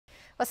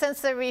Well,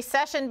 since the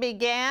recession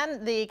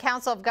began, the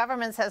Council of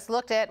Governments has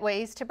looked at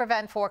ways to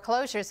prevent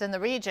foreclosures in the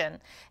region.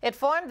 It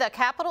formed the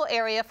Capital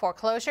Area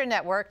Foreclosure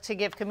Network to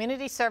give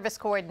community service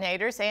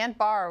coordinators and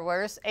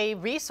borrowers a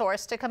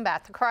resource to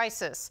combat the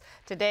crisis.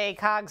 Today,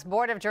 COG's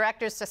Board of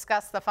Directors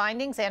discussed the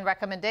findings and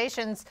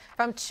recommendations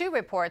from 2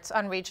 reports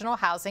on regional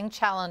housing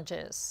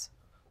challenges.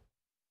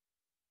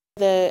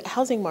 The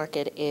housing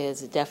market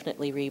is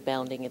definitely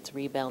rebounding. It's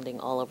rebounding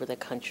all over the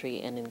country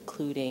and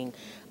including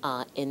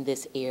in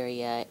this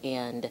area.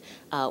 And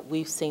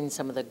we've seen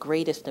some of the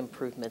greatest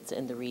improvements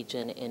in the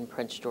region in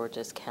Prince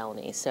George's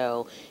County.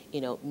 So,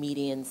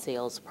 median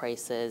sales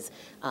prices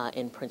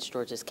in Prince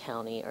George's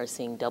County are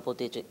seeing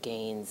double-digit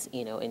gains,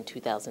 in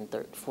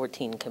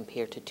 2014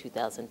 compared to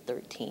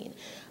 2013.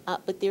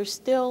 But there's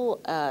still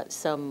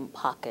some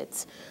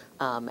pockets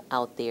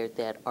out there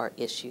that are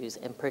issues,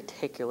 and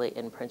particularly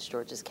in Prince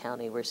George's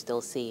County, we're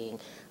still seeing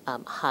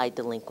high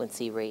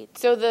delinquency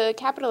rates. So the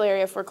Capital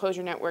Area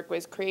Foreclosure Network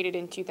was created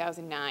in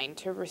 2009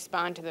 to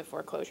respond to the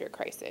foreclosure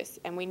crisis,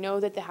 and we know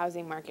that the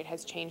housing market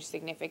has changed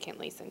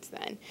significantly since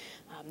then.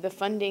 The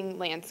funding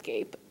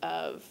landscape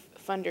of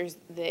funders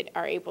that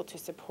are able to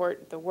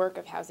support the work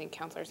of housing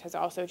counselors has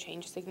also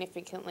changed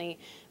significantly,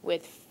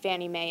 with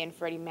Fannie Mae and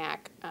Freddie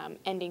Mac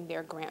ending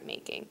their grant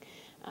making.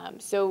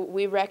 So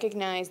we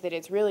recognize that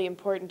it's really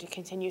important to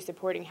continue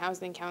supporting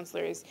housing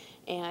counselors,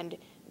 and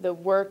the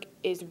work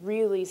is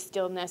really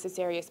still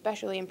necessary,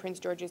 especially in Prince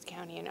George's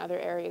County and other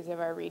areas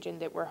of our region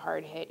that were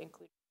hard hit,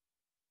 including.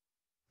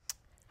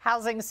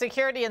 Housing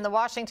security in the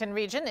Washington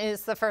region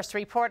is the first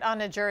report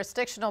on a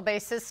jurisdictional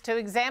basis to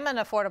examine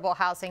affordable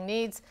housing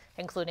needs,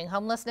 including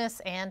homelessness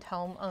and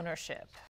home ownership.